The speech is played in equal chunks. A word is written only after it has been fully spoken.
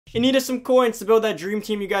In need of some coins to build that dream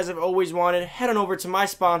team you guys have always wanted, head on over to my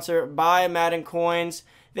sponsor, Buy Madden Coins.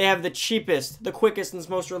 They have the cheapest, the quickest, and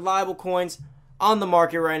most reliable coins on the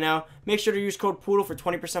market right now. Make sure to use code Poodle for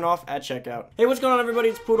 20% off at checkout. Hey, what's going on, everybody?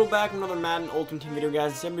 It's Poodle back with another Madden Ultimate Team video,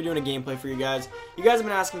 guys. Today I'm going to be doing a gameplay for you guys. You guys have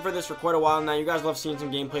been asking for this for quite a while now. You guys love seeing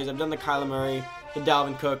some gameplays. I've done the Kyler Murray, the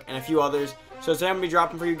Dalvin Cook, and a few others. So today I'm going to be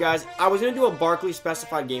dropping for you guys. I was going to do a Barkley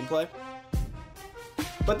specified gameplay,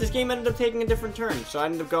 but this game ended up taking a different turn, so I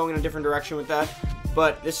ended up going in a different direction with that.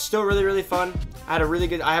 But this is still really fun. I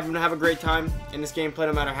happen to have a great time in this gameplay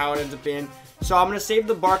no matter how it ends up being. So I'm going to save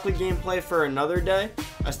the Barkley gameplay for another day.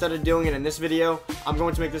 Instead of doing it in this video, I'm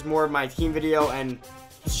going to make this more of my team video and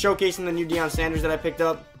showcasing the new Deion Sanders that I picked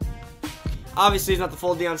up. Obviously, he's not the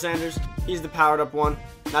full Deion Sanders. He's the powered up one.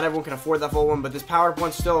 Not everyone can afford that full one, but this powered up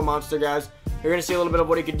one's still a monster, guys. You're going to see a little bit of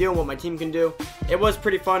what he could do and what my team can do. It was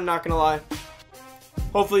pretty fun, not going to lie.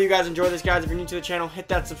 Hopefully you guys enjoy this, guys. If you're new to the channel, hit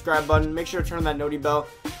that subscribe button. Make sure to turn on that noti bell.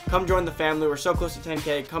 Come join the family. We're so close to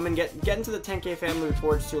 10K. Come and get into the 10K family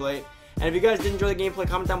before it's too late. And if you guys did enjoy the gameplay,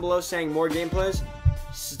 comment down below saying more gameplays.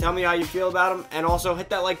 Just tell me how you feel about them. And also hit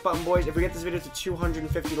that like button, boys. If we get this video to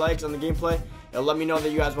 250 likes on the gameplay, it'll let me know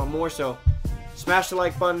that you guys want more. So smash the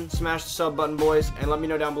like button, smash the sub button, boys, and let me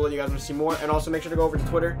know down below you guys want to see more. And also make sure to go over to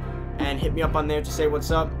Twitter and hit me up on there to say what's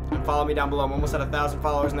up and follow me down below. I'm almost at 1,000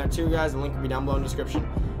 followers in there too, guys. The link will be down below in the description.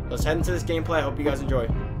 Let's head into this gameplay. I hope you guys enjoy.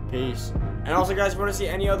 Peace. And also, guys, if you want to see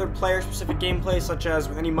any other player-specific gameplays, such as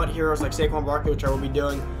with any MUT heroes like Saquon Barkley, which I will be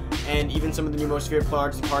doing, and even some of the new Most Feared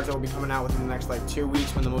cards and cards that will be coming out within the next, 2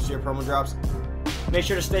 weeks when the Most Feared promo drops, make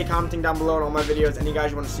sure to stay commenting down below on all my videos. Any guys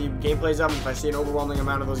you want to see gameplays of, if I see an overwhelming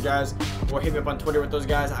amount of those guys, or hit me up on Twitter with those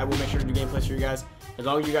guys, I will make sure to do gameplays for you guys. As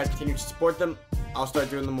long as you guys continue to support them, I'll start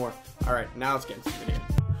doing them more. Alright, now let's get into the video.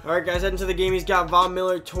 Alright, guys, heading to the game. He's got Von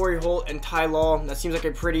Miller, Torry, Holt, and Ty Law. That seems like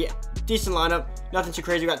a pretty decent lineup. Nothing too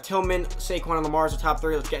crazy. We got Tillman, Saquon, and Lamar as the top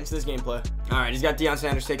three. Let's get into this gameplay. Alright, he's got Deion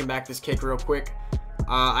Sanders taking back this kick real quick.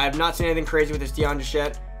 I have not seen anything crazy with this Deion just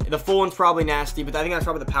yet. The full one's probably nasty, but I think that's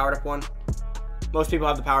probably the powered up one. Most people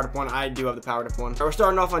have the powered up one. I do have the powered up one. We're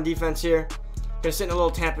starting off on defense here. Gonna sit in a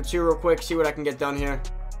little Tampa 2 real quick, see what I can get done here.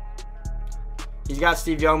 He's got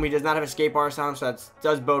Steve Young, but he does not have escape artist on him, so that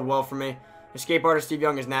does bode well for me. Escape artist Steve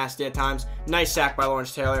Young is nasty at times. Nice sack by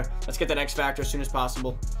Lawrence Taylor. Let's get that X Factor as soon as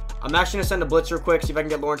possible. I'm actually going to send a blitz real quick, see if I can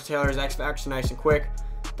get Lawrence Taylor's X Factor nice and quick.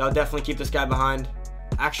 That'll definitely keep this guy behind.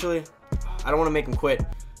 Actually, I don't want to make him quit,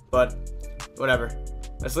 but whatever.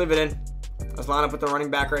 Let's leave it in. Let's line up with the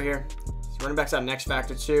running back right here. This running back's got an X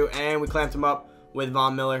Factor too, and we clamped him up with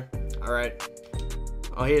Von Miller. All right.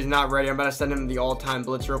 Oh, he is not ready. I'm about to send him the all-time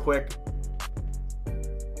blitz real quick.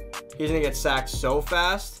 He's going to get sacked so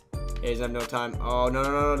fast. Yeah, he doesn't have no time. Oh,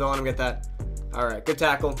 no. Don't let him get that. All right, good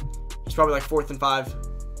tackle. He's probably like 4th and 5.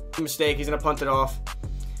 Mistake. He's going to punt it off.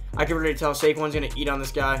 I can already tell Saquon's going to eat on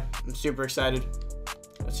this guy. I'm super excited.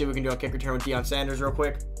 Let's see what we can do on kick return with Deion Sanders real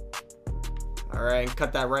quick. All right,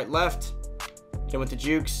 cut that right, left. Hit him with the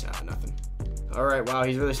jukes. Nothing. All right, wow,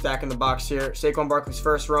 he's really stacking the box here. Saquon Barkley's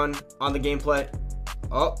first run on the gameplay.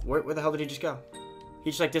 Oh, where the hell did he just go? He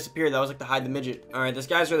just disappeared. That was the hide the midget. All right, this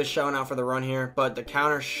guy's really showing out for the run here, but the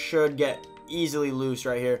counter should get easily loose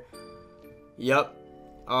right here. Yep.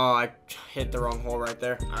 Oh, I hit the wrong hole right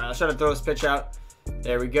there. All right, let's try to throw this pitch out.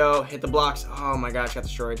 There we go. Hit the blocks. Oh my gosh, got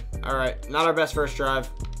destroyed. All right, not our best first drive.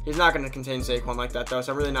 He's not going to contain Saquon like that though,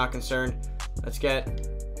 so I'm really not concerned. Let's get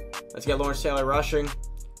Lawrence Taylor rushing.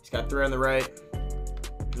 He's got 3 on the right.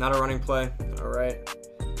 Not a running play. All right.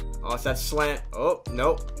 Oh, it's that slant. Oh,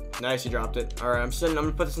 nope. Nice, he dropped it. All right, I'm going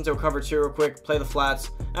to put this into a cover 2 real quick. Play the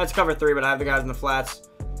flats. That's cover 3, but I have the guys in the flats.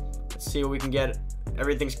 Let's see what we can get.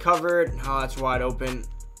 Everything's covered. Oh, that's wide open.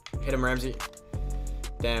 Hit him, Ramsey.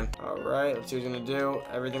 Damn. All right, let's see what he's going to do.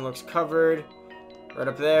 Everything looks covered. Right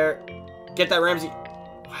up there. Get that, Ramsey.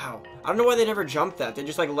 Wow. I don't know why they never jumped that. They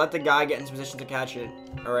just, let the guy get into position to catch it.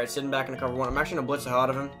 All right, sitting back in the cover 1. I'm actually going to blitz the hell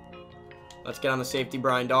out of him. Let's get on the safety,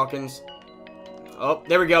 Brian Dawkins. Oh,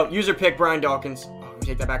 there we go. User pick, Brian Dawkins.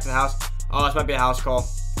 Take that back to the house. Oh, this might be a house call.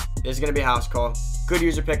 This is going to be a house call. Good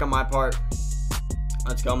user pick on my part.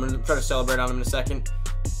 Let's go. I'm going to try to celebrate on him in a second.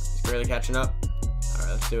 He's really catching up. All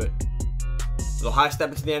right, let's do it. A little high step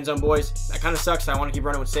into the end zone, boys. That kind of sucks. I want to keep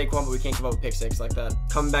running with Saquon, but we can't give up a pick 6 like that.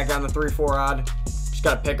 Coming back down the 3-4 odd. Just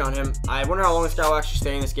got a pick on him. I wonder how long this guy will actually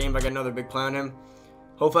stay in this game, but I got another big play on him.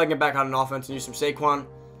 Hopefully I can get back on an offense and use some Saquon.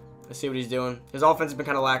 Let's see what he's doing. His offense has been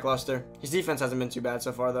kind of lackluster. His defense hasn't been too bad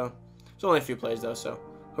so far, though. There's only a few plays, though, so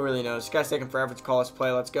who really knows? This guy's taking forever to call us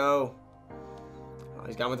play. Let's go. Oh,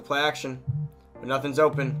 he's gone with the play action, but nothing's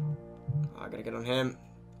open. Oh, I got to get on him.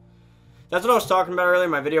 That's what I was talking about earlier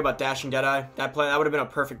in my video about dashing Deadeye. That play, that would have been a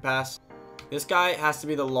perfect pass. This guy has to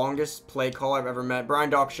be the longest play call I've ever met. Brian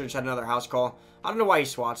Dawkins just had another house call. I don't know why he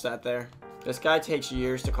swats that there. This guy takes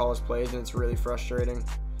years to call his plays, and it's really frustrating.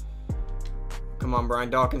 Come on, Brian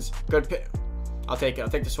Dawkins. Good pick. I'll take it. I'll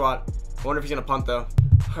take the swat. I wonder if he's going to punt, though.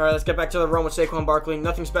 All right, let's get back to the run with Saquon Barkley.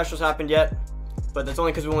 Nothing special's happened yet, but that's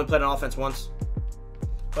only because we only played on offense once.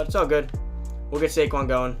 But it's all good. We'll get Saquon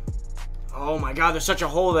going. Oh, my God. There's such a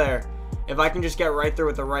hole there. If I can just get right through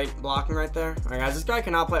with the right blocking right there. All right, guys. This guy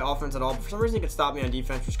cannot play offense at all. But for some reason, he can stop me on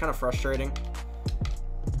defense, which is kind of frustrating.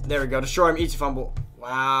 There we go. Destroy him. Easy fumble.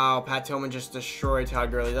 Wow. Pat Tillman just destroyed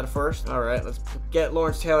Todd Gurley. Is that a first? All right. Let's get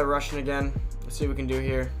Lawrence Taylor rushing again. Let's see what we can do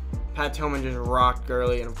here. Pat Tillman just rocked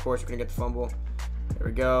Gurley, and of course, we're going to get the fumble. There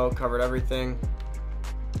we go. Covered everything.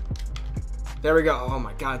 There we go. Oh,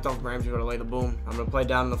 my God. I thought Rams were going to lay the boom. I'm going to play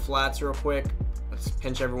down in the flats real quick. Let's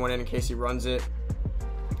pinch everyone in case he runs it.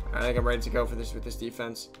 All right, I think I'm ready to go for this with this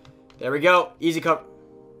defense. There we go. Easy cover.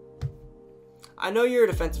 I know you're a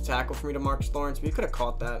defensive tackle for me to Marcus Lawrence, but you could have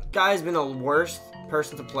caught that. Guy's been the worst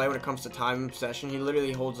person to play when it comes to time and possession. He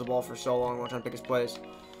literally holds the ball for so long while trying to pick his plays.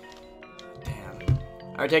 Damn.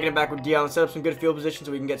 All right, taking it back with Deion. Let's set up some good field position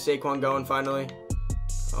so we can get Saquon going finally.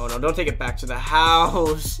 Oh, no. Don't take it back to the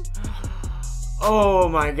house. Oh,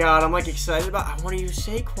 my God. I'm, like, excited about I want to use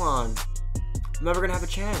Saquon. I'm never going to have a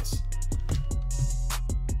chance.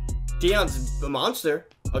 Deion's a monster.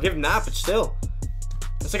 I'll give him that, but still.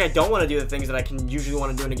 It's like I don't want to do the things that I can usually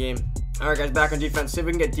want to do in a game. All right, guys, back on defense. See if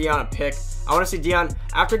we can get Deion a pick. I want to see Deion,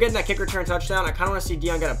 after getting that kick return touchdown, I kind of want to see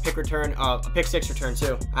Deion get a pick return, a pick six return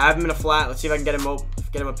too. I have him in a flat. Let's see if I can get him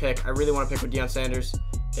a pick. I really want to pick with Deion Sanders.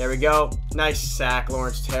 There we go. Nice sack,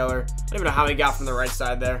 Lawrence Taylor. I don't even know how he got from the right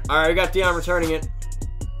side there. All right, we got Deion returning it.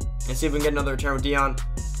 Let's see if we can get another return with Deion.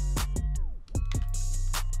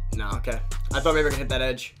 No, okay. I thought maybe I could hit that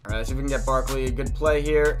edge. All right, let's see if we can get Barkley a good play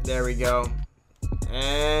here. There we go.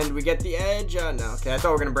 And we get the edge. No, okay. I thought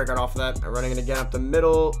we were going to break out off of that. I'm running it again up the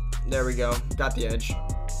middle. There we go. Got the edge.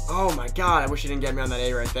 Oh, my God. I wish he didn't get me on that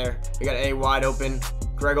A right there. We got A wide open.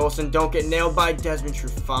 Greg Olsen. Don't get nailed by Desmond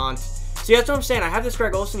Trufant. See, that's what I'm saying. I have this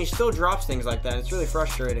Greg Olsen. He still drops things like that. It's really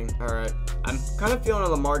frustrating. All right. I'm kind of feeling a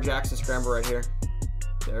Lamar Jackson scramble right here.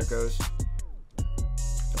 There it goes.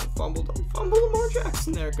 Don't fumble, Lamar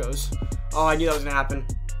Jackson. There it goes. Oh, I knew that was going to happen.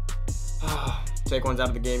 Saquon's out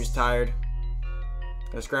of the game. He's tired.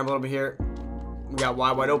 Gonna scramble a little bit here. We got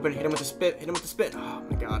wide open. Hit him with the spit. Hit him with the spit. Oh,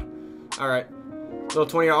 my God. All right. Little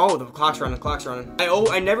 20. Oh, the clock's running. The clock's running.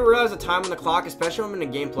 I never realize the time on the clock, especially when I'm in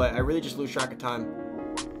a gameplay. I really just lose track of time.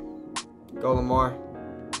 Go, Lamar.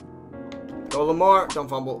 Go, Lamar. Don't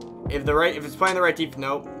fumble. If it's playing the right deep.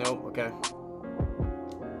 Nope. Okay.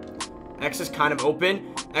 X is kind of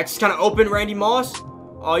open. Randy Moss.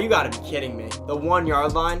 Oh, you gotta be kidding me. The 1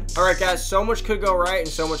 yard line. All right, guys. So much could go right and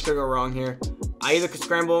so much could go wrong here. I either could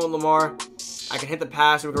scramble with Lamar. I can hit the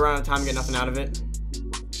pass. We can run out of time and get nothing out of it.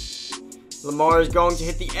 Lamar is going to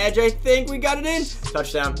hit the edge. I think we got it in.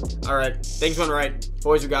 Touchdown. All right. Things went right.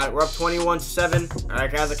 Boys, we got it. We're up 21-7. All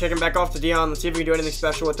right, guys. I'm kicking back off to Deion. Let's see if we can do anything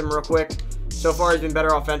special with him real quick. So far, he's been better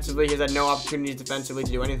offensively. He's had no opportunities defensively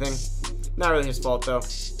to do anything. Not really his fault, though.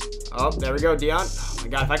 Oh, there we go, Deion. Oh, my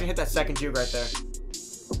God. If I can hit that second juke right there.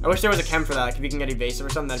 I wish there was a chem for that. Like, if you can get evasive or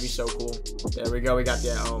something, that'd be so cool. There we go. We got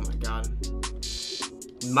the... Oh, my God.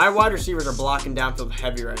 My wide receivers are blocking downfield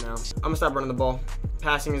heavy right now. I'm going to stop running the ball.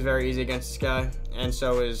 Passing is very easy against this guy. And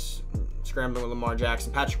so is scrambling with Lamar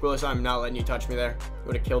Jackson. Patrick Willis, I'm not letting you touch me there. You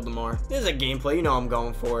would have killed Lamar. This is a gameplay. You know I'm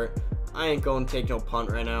going for it. I ain't going to take no punt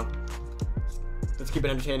right now. Let's keep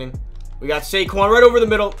it entertaining. We got Saquon right over the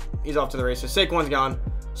middle. He's off to the races. Saquon's gone.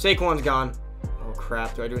 Saquon's gone. Oh,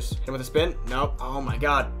 crap. Do I just hit him with a spin? Nope. Oh, my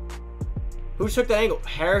God. Who took that angle?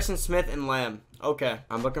 Harrison Smith and Lamb. Okay.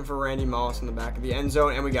 I'm looking for Randy Moss in the back of the end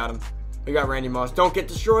zone, and we got him. We got Randy Moss. Don't get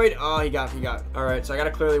destroyed. Oh, he got. All right, so I got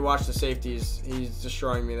to clearly watch the safeties. He's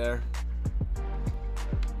destroying me there.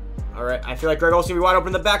 All right, I feel like Greg Olsen will be wide open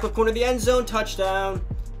in the back left corner of the end zone. Touchdown.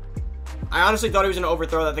 I honestly thought he was going to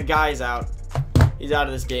overthrow that. The guy's out. He's out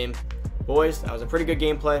of this game. Boys, that was a pretty good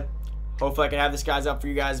gameplay. Hopefully I can have this guys up for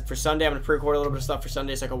you guys for Sunday. I'm going to pre-record a little bit of stuff for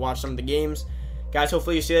Sunday so I can watch some of the games. Guys,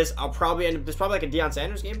 hopefully you see this. I'll probably end up, there's probably like a Deion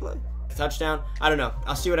Sanders gameplay. A touchdown. I don't know.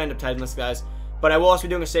 I'll see what I end up titling this, guys. But I will also be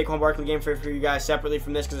doing a Saquon Barkley game for you guys separately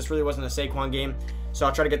from this because this really wasn't a Saquon game. So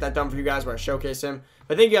I'll try to get that done for you guys where I showcase him.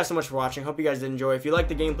 But thank you guys so much for watching. Hope you guys did enjoy. If you like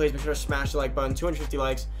the gameplays, make sure to smash the like button. 250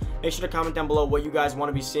 likes. Make sure to comment down below what you guys want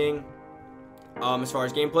to be seeing as far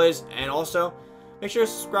as gameplays. And also, make sure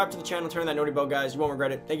to subscribe to the channel. Turn that noti bell, guys. You won't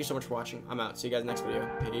regret it. Thank you so much for watching. I'm out. See you guys next video.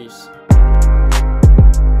 Peace.